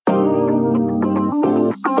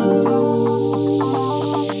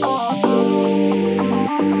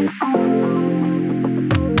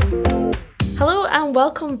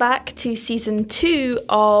welcome back to season 2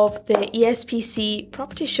 of the ESPC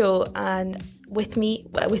Property Show. And with me,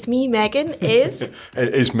 Megan, is... It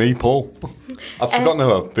is me, Paul. I've forgotten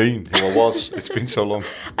who I've been, who I was. It's been so long.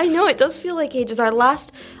 I know, it does feel like ages. Our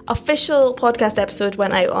last official podcast episode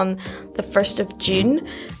went out on the 1st of June,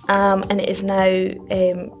 and it is now...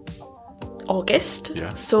 August.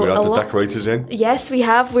 Yeah. So we had the decorators in. Yes, we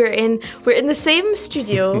have. We're in the same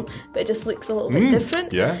studio, but it just looks a little bit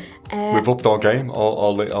different. Yeah. We've upped our game.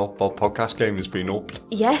 Our podcast game has been upped.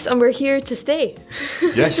 Yes, and we're here to stay.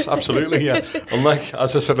 Yes, absolutely. Yeah. Unlike,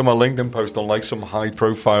 as I said on my LinkedIn post, unlike some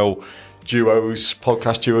high-profile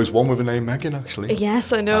podcast duos, one with a name, Megan, actually.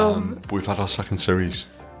 Yes, I know. We've had our second series.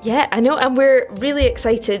 Yeah, I know, and we're really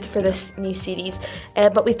excited for this new series,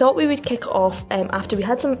 but we thought we would kick off after we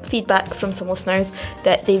had some feedback from some listeners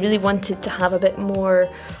that they really wanted to have a bit more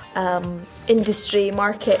industry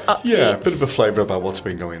market updates. Yeah, a bit of a flavour about what's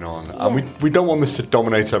been going on. Yeah. And we don't want this to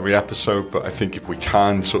dominate every episode, but I think if we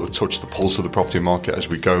can sort of touch the pulse of the property market as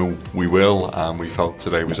we go, we will, and we felt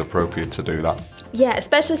today was appropriate to do that. Yeah,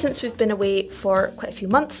 especially since we've been away for quite a few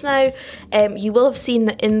months now. You will have seen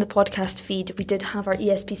that in the podcast feed we did have our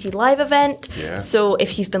ESPC live event. Yeah. So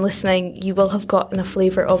if you've been listening, you will have gotten a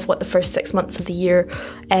flavour of what the first 6 months of the year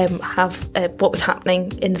what was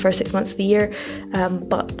happening in the first 6 months of the year.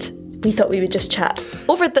 But we thought we would just chat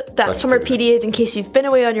over that summer period in case you've been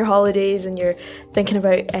away on your holidays and you're thinking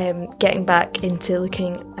about getting back into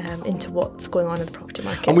looking into what's going on in the property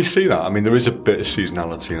market. And we see that. I mean, there is a bit of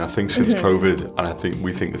seasonality, and I think since COVID, and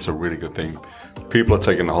we think it's a really good thing. People are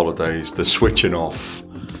taking the holidays, they're switching off,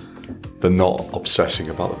 they're not obsessing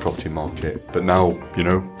about the property market. But now,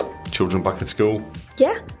 children back at school.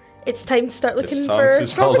 Yeah. It's time to start looking for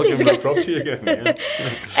property again.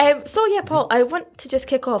 Yeah. So Paul, I want to just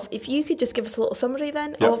kick off. If you could just give us a little summary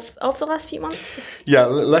then of the last few months. Yeah,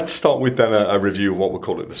 let's start with then a review of what we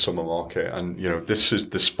call it the summer market. And, this is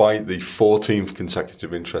despite the 14th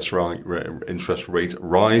consecutive interest rate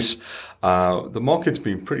rise. The market's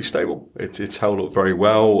been pretty stable. It's held up very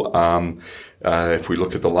well. If we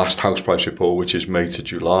look at the last house price report, which is May to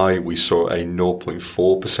July, we saw a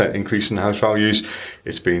 0.4% increase in house values.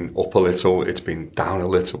 It's been up a little, it's been down a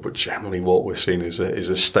little, but generally what we're seeing is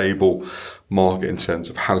a stable market in terms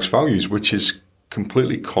of house values, which is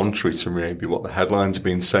completely contrary to maybe what the headlines have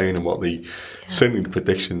been saying and what certainly the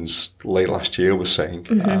predictions late last year were saying.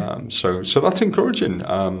 So that's encouraging.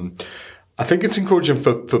 I think it's encouraging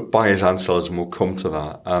for buyers and sellers, and we'll come to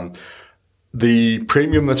that. The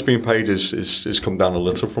premium that's been paid is come down a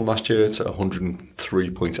little from last year. It's at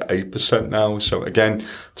 103.8% now. So again,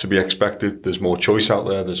 to be expected, there's more choice out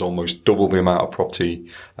there. There's almost double the amount of property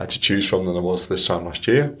to choose from than there was this time last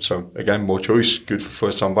year. So again, more choice, good for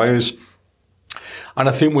first-time buyers. And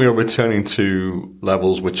I think we are returning to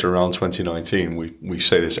levels which are around 2019. We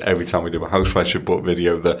say this every time we do a house price report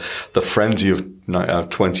video. The frenzy of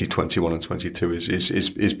 2021 and 22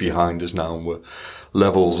 is behind us now, and we're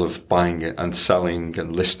levels of buying and selling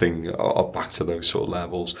and listing are back to those sort of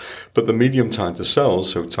levels. But the medium time to sell,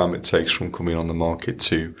 so time it takes from coming on the market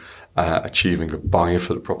to achieving a buyer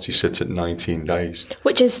for the property, sits at 19 days,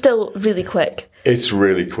 which is still really quick. It's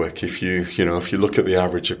really quick. If you look at the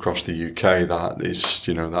average across the UK, that is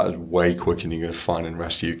way quicker than you're going to find in the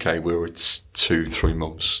rest of the UK, where it's 2-3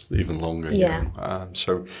 months, even longer. Yeah.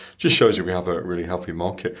 So just shows you we have a really healthy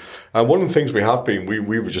market. One of the things we have been, we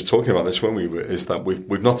were just talking about this when is that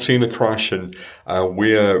we've not seen a crash, and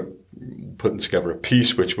we're putting together a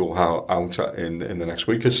piece which we'll have out in the next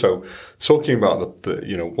week or so, talking about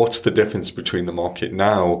the what's the difference between the market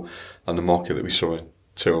now and the market that we saw in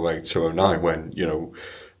 2008, 2009, when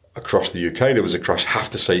across the UK there was a crash. I have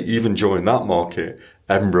to say, even during that market,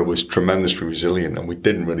 Edinburgh was tremendously resilient, and we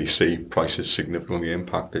didn't really see prices significantly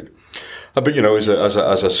impacted. But as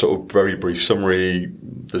a sort of very brief summary,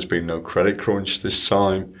 there's been no credit crunch this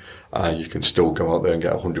time. You can still go out there and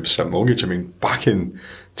get a 100% mortgage. I mean, back in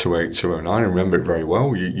 2008, 2009, I remember it very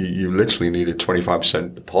well. You literally needed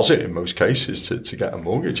 25% deposit in most cases to get a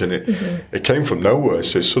mortgage, and it came from nowhere.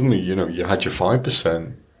 So suddenly, you had your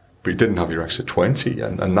 5%, but you didn't have your extra 20,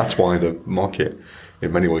 and that's why the market,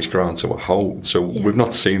 in many ways, ground to a halt. So we've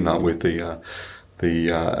not seen that with the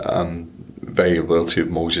availability of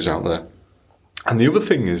mortgages out there. And the other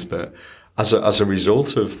thing is that as a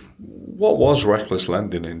result of what was reckless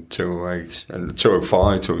lending in 2008 and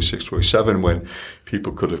 2005, 2006, 2007, when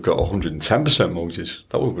people could have got 110% mortgages,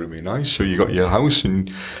 that would have been nice. So you got your house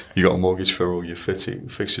and you got a mortgage for all your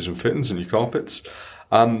fixtures and fittings and your carpets.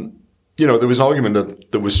 there was an argument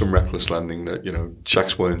that there was some reckless lending, that,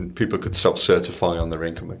 checks weren't, people could self-certify on their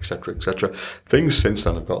income, et cetera, et cetera. Things since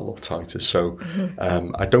then have got a lot tighter. So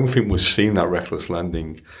I don't think we've seen that reckless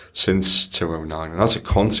lending since 2009. And as a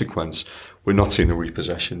consequence, we're not seeing the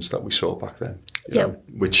repossessions that we saw back then,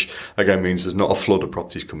 which again means there's not a flood of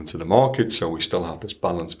properties coming to the market. So we still have this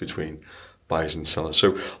balance between buyers and sellers.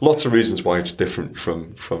 So lots of reasons why it's different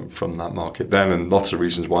from that market then, and lots of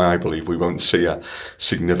reasons why I believe we won't see a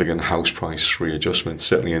significant house price readjustment,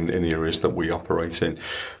 certainly in the areas that we operate in.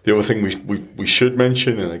 The other thing we should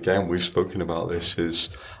mention, and again we've spoken about this, is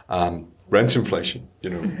rent inflation.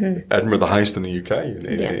 Edinburgh the highest in the UK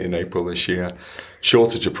in April this year.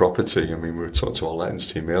 Shortage of property. I mean, we were talking to our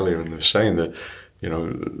lettings team earlier, and they were saying that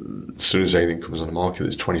as soon as anything comes on the market,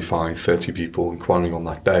 there's 25, 30 people inquiring on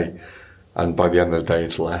that day. And by the end of the day,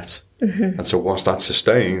 it's let. And so whilst that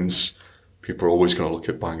sustains, people are always going to look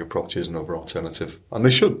at buying a property as another alternative. And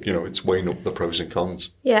they should. It's weighing up the pros and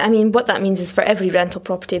cons. Yeah, I mean, what that means is for every rental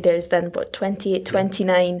property, there's then, 28,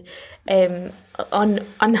 29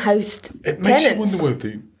 unhoused tenants. It makes you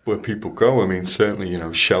wonder where people go. I mean,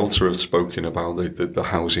 certainly, Shelter have spoken about the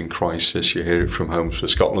housing crisis. You hear it from Homes for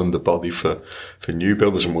Scotland, the body for new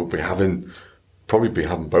builders, and we'll probably be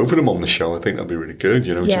having both of them on the show. I think that'd be really good,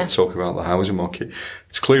 just to talk about the housing market.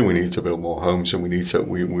 It's clear we need to build more homes, and we need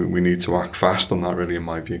to act fast on that, really, in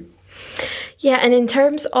my view. Yeah, and in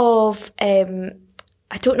terms of, I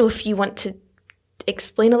don't know if you want to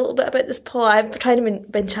explain a little bit about this, Paul. I've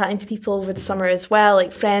been chatting to people over the summer as well,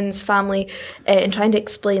 like friends, family, and trying to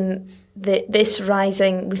explain this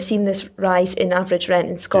rising. We've seen this rise in average rent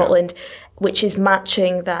in Scotland, which is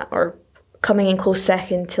matching that, or coming in close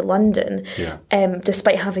second to London,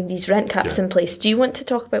 despite having these rent caps in place. Do you want to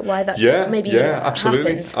talk about why that's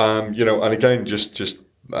absolutely. happened? And again, just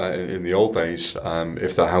in the old days,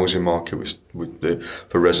 if the housing market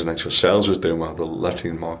for residential sales was doing well, the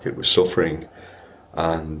letting market was suffering,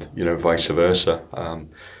 and vice versa.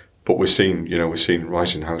 But we're seeing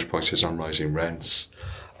rising house prices and rising rents.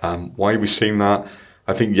 Why are we seeing that?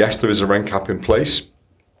 I think yes, there is a rent cap in place.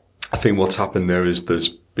 I think what's happened there is there's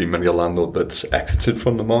been many a landlord that's exited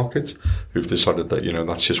from the market, who've decided that,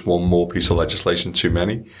 that's just one more piece of legislation too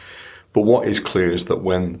many. But what is clear is that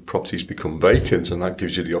when properties become vacant, and that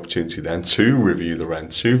gives you the opportunity then to review the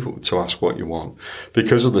rent, to ask what you want,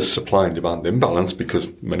 because of the supply and demand imbalance, because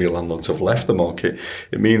many landlords have left the market,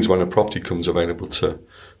 it means when a property comes available to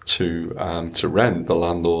rent, the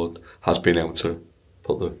landlord has been able to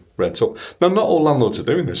put the rent up. Now, not all landlords are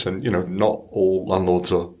doing this, and not all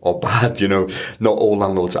landlords are bad. Not all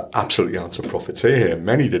landlords are absolutely out of profiteer here.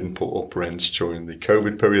 Many didn't put up rents during the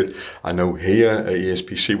COVID period. I know here at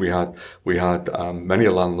ESPC we had many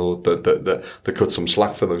a landlord that cut some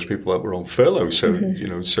slack for those people that were on furlough. So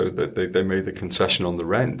so that they made the concession on the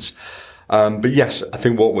rent. But yes, I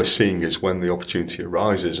think what we're seeing is when the opportunity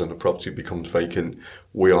arises and the property becomes vacant,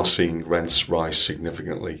 we are seeing rents rise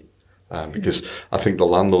significantly. Because I think the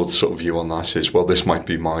landlord's sort of view on that is, well, this might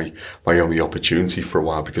be my only opportunity for a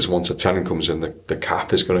while, because once a tenant comes in, the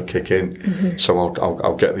cap is going to kick in. So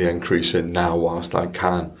I'll get the increase in now whilst I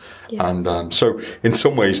can. Yeah. And so in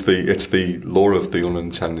some ways, it's the law of the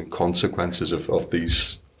unintended consequences of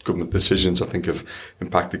these government decisions, I think, have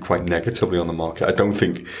impacted quite negatively on the market. I don't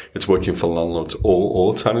think it's working for landlords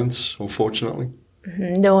or tenants, unfortunately.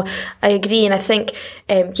 No, I agree. And I think,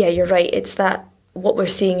 you're right. It's that what we're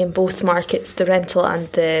seeing in both markets, the rental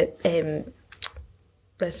and the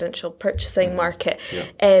residential purchasing market,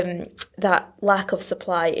 that lack of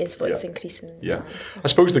supply is what's increasing the demand. I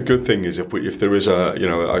suppose the good thing is if there is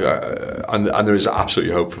and there is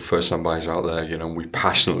absolutely hope for first-time buyers out there, we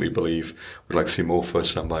passionately believe we'd like to see more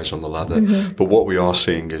first-time buyers on the ladder. But what we are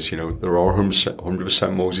seeing is, there are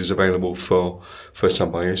 100% mortgages available for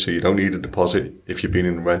first-time buyers, so you don't need a deposit. If you've been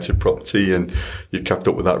in a rented property and you kept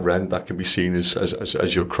up with that rent, that can be seen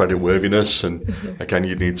as your credit worthiness. And again,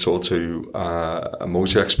 you need to talk to a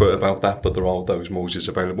mortgage expert about that, but there are those mortgages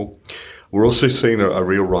available. We're also seeing a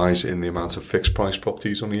real rise in the amount of fixed price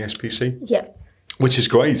properties on the SPC. Yeah. Which is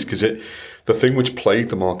great, because the thing which plagued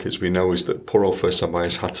the market, as we know, is that poor old first-time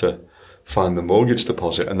buyers had to find the mortgage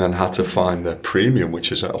deposit and then had to find the premium,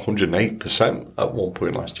 which is at 108% at one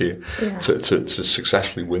point last year, to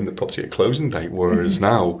successfully win the property at closing date. Whereas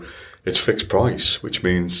now it's fixed price, which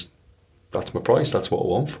means that's my price, that's what I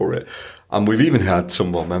want for it. And we've even had some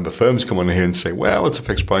of our member firms come on here and say, well, it's a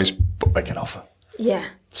fixed price, but make an offer. Yeah.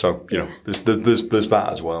 So, there's that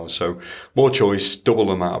as well. So more choice, double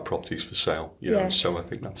the amount of properties for sale, so I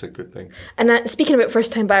think that's a good thing. And speaking about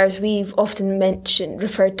first-time buyers, we've often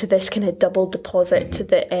referred to this kind of double deposit,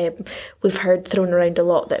 we've heard thrown around a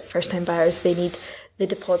lot that first-time buyers, they need the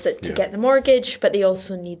deposit to get the mortgage, but they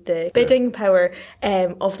also need the bidding power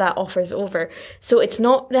of that offers over. So it's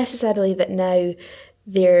not necessarily that now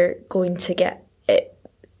they're going to get it.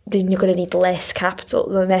 Then you're going to need less capital,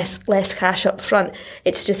 less cash up front.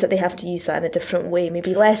 It's just that they have to use that in a different way.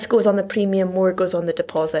 Maybe less goes on the premium, more goes on the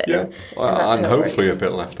deposit. Yeah, and hopefully works. A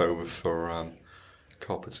bit left over for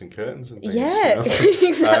carpets and curtains and things. Yeah,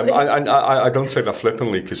 exactly. I don't say that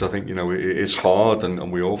flippantly, because I think, it's hard,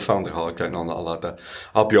 and we all found it hard getting on that ladder.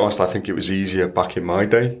 I'll be honest, I think it was easier back in my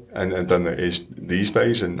day and than it is these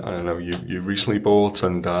days. And I know you recently bought,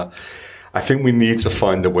 and I think we need to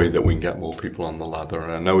find a way that we can get more people on the ladder.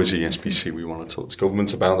 And I know as ESBC we want to talk to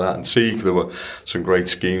government about that and see if there were some great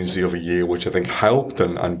schemes the other year which I think helped,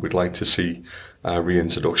 and we'd like to see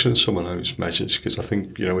reintroduction of some of those measures, because I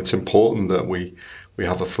think it's important that we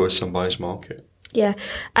have a first-time buyers market. Yeah,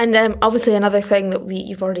 and obviously another thing that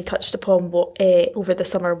you've already touched upon over the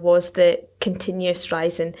summer was the continuous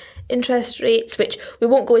rise in interest rates, which we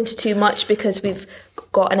won't go into too much because we've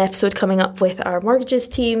got an episode coming up with our mortgages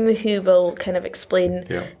team who will kind of explain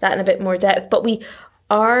that in a bit more depth. But we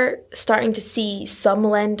are starting to see some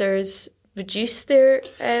lenders reduce their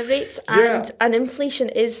rates, and inflation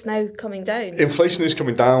is now coming down. Inflation is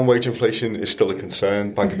coming down. Wage inflation is still a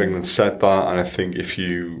concern. Bank of England said that, and I think if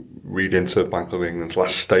you read into Bank of England's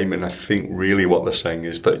last statement, I think really what they're saying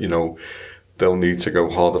is that they'll need to go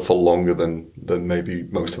harder for longer than maybe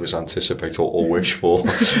most of us anticipate or wish for.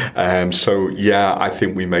 I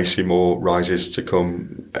think we may see more rises to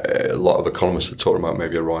come. A lot of economists are talking about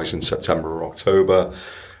maybe a rise in September or October.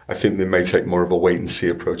 I think they may take more of a wait-and-see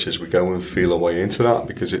approach as we go and feel our way into that,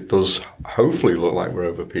 because it does hopefully look like we're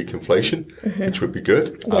over peak inflation, which would be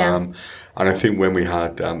good. Yeah. And I think when we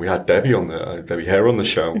had Debbie Hare on the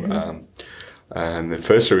show, and the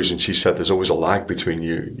first series, and she said there's always a lag between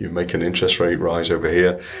you make an interest rate rise over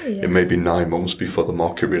here. It may be 9 months before the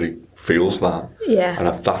market really feels that. Yeah.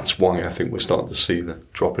 And that's why I think we're starting to see the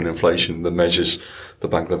drop in inflation. The measures the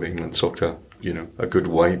Bank of England took a good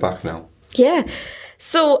way back now. Yeah.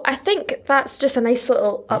 So I think that's just a nice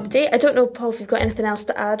little update. I don't know, Paul, if you've got anything else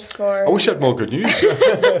to add for... I wish I had more good news.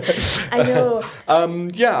 I know.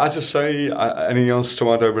 As I say, anything else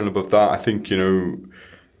to add over and above that? I think, I'm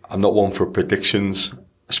not one for predictions,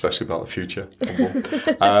 especially about the future.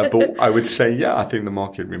 But I would say, I think the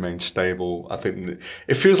market remains stable. I think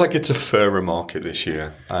it feels like it's a fairer market this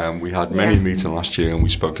year. We had many meetings last year, and we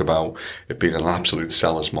spoke about it being an absolute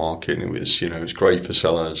seller's market. And it was great for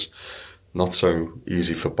sellers, not so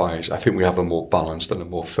easy for buyers. I think we have a more balanced and a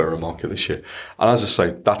more fairer market this year. And as I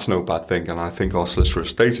say, that's no bad thing. And I think our solicitor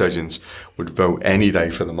estate agents would vote any day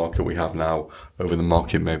for the market we have now over the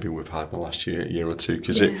market maybe we've had in the last year or two,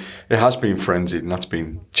 because it has been frenzied, and that's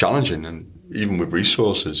been challenging. And even with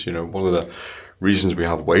resources, one of the reasons we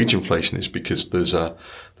have wage inflation is because there's a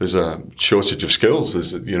shortage of skills.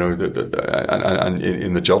 There's and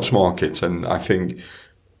in the jobs market, and I think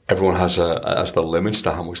everyone has the limits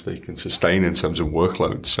to how much they can sustain in terms of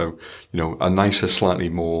workload. So, a nicer, slightly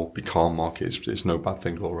more calm market is no bad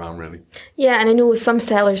thing all around, really. Yeah, and I know some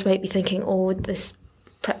sellers might be thinking, this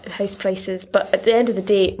house prices, but at the end of the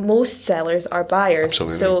day, most sellers are buyers.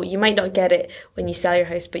 Absolutely. So you might not get it when you sell your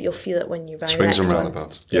house, but you'll feel it when you buy the next Swings and one.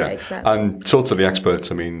 roundabouts. Yeah, exactly. And talk to the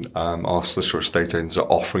experts. I mean, our solicitor estate agents are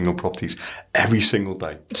offering on properties every single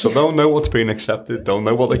day. So they'll know what's being accepted. They'll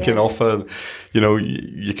know what they can offer.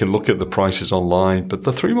 You can look at the prices online, but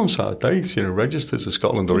the 3 months out of date, registers of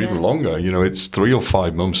Scotland or even longer, it's 3 or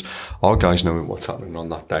 5 months. Our guys know what's happening on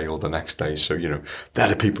that day or the next day. So, they're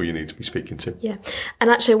the people you need to be speaking to. Yeah.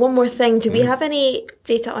 And actually, one more thing. Do we have any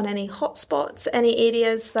data on any hotspots, any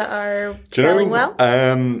areas that are selling well?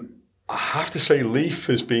 I have to say Leaf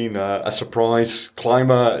has been a surprise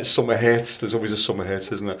climber. Summer hits. There's always a summer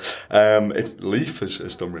hit, isn't it? Leaf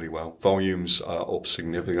has done really well. Volumes are up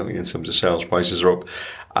significantly in terms of sales. Prices are up.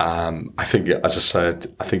 I think, as I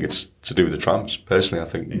said, I think it's to do with the trams. Personally, I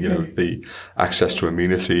think, the access to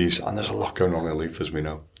amenities, and there's a lot going on in Leaf, as we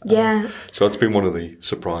know. Yeah. So it's been one of the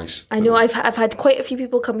surprise. I know I've had quite a few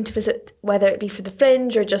people coming to visit, whether it be for the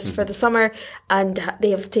Fringe or just for the summer, and they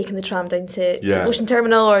have taken the tram down to Ocean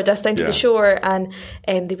Terminal or just down to the shore, and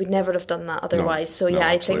they would never have done that otherwise.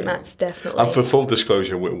 I think that's definitely... And for full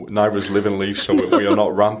disclosure, neither of us live in Leaf, so we are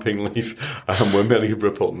not ramping Leaf. We're merely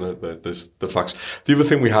reporting the facts. The other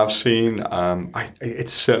thing we have seen,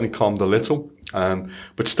 it's certainly calmed a little,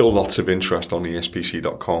 but still lots of interest on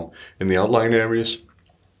ESBC.com in the outlying areas.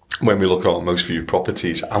 When we look at our most viewed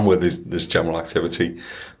properties and where there's general activity,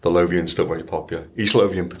 the Lothian's still very popular. East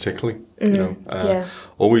Lothian particularly,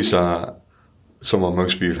 always some of our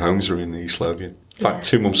most viewed homes are in the East Lothian. In fact,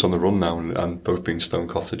 2 months on the run now, and both being stone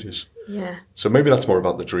cottages. Yeah. So maybe that's more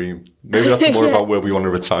about the dream. Maybe that's more about where we want to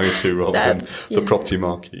retire to rather than the property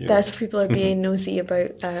market. You know? That's what people are being nosy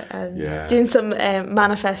about, doing some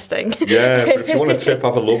manifesting. Yeah, but if you want a tip,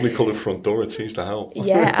 have a lovely coloured front door. It seems to help.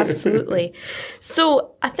 Yeah, absolutely.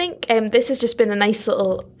 So I think this has just been a nice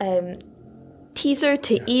little teaser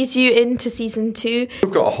to ease you into season 2.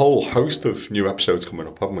 We've got a whole host of new episodes coming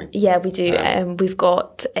up, haven't we? Yeah, we do. We've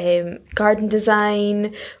got garden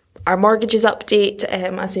design, our mortgages update,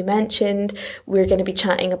 as we mentioned. We're going to be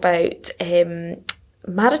chatting about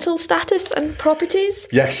marital status and properties.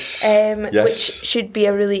 Yes. Which should be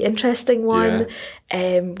a really interesting one.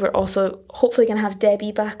 Yeah. We're also hopefully going to have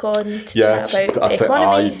Debbie back on to chat about the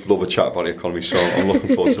economy. I love a chat about the economy, so I'm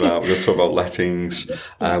looking forward to that. We're going to talk about lettings.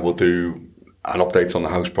 We'll do an update on the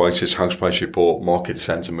house prices, house price report, market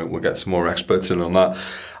sentiment. We'll get some more experts in on that.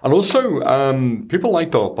 And also, people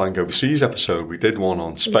liked our Buying Overseas episode. We did one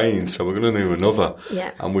on Spain, so we're going to do another.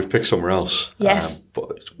 Yeah. And we've picked somewhere else. Yes.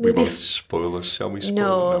 But we won't spoil us, shall we?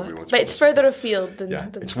 No, we won't but it's further afield than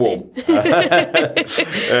it's Spain.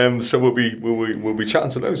 warm. So we'll be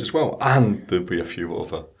chatting to those as well. And there'll be a few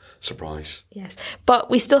other surprise. Yes.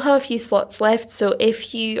 But we still have a few slots left, so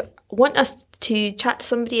if you want us to chat to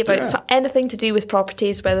somebody about anything to do with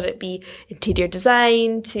properties, whether it be interior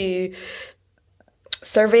design to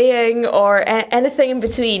surveying or anything in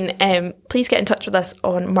between, please get in touch with us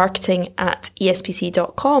on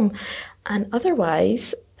marketing@espc.com. And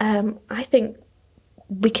otherwise, I think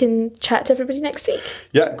we can chat to everybody next week.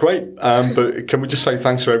 Yeah, great. But can we just say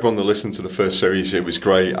thanks to everyone that listened to the first series? It was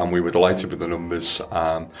great, and we were delighted with the numbers.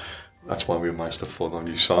 That's why we managed to afford our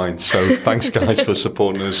new sign. So thanks, guys, for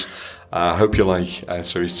supporting us. I hope you like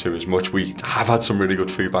Series 2 as much. We have had some really good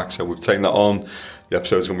feedback, so we've taken that on. The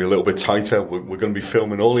episode's going to be a little bit tighter. We're going to be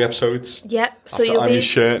filming all the episodes. Yeah, so you'll be...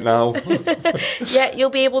 shirt now. Yeah, you'll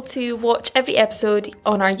be able to watch every episode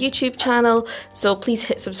on our YouTube channel, so please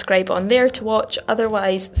hit subscribe on there to watch.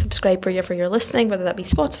 Otherwise, subscribe wherever you're listening, whether that be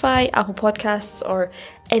Spotify, Apple Podcasts, or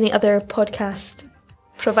any other podcast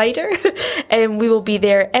provider. We will be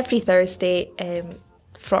there every Thursday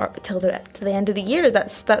till the end of the year.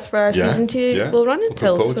 That's where our season 2 will run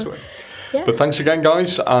until. Looking forward to it. Yeah. But thanks again,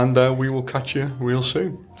 guys, and we will catch you real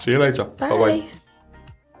soon. See you later. Bye. Bye-bye.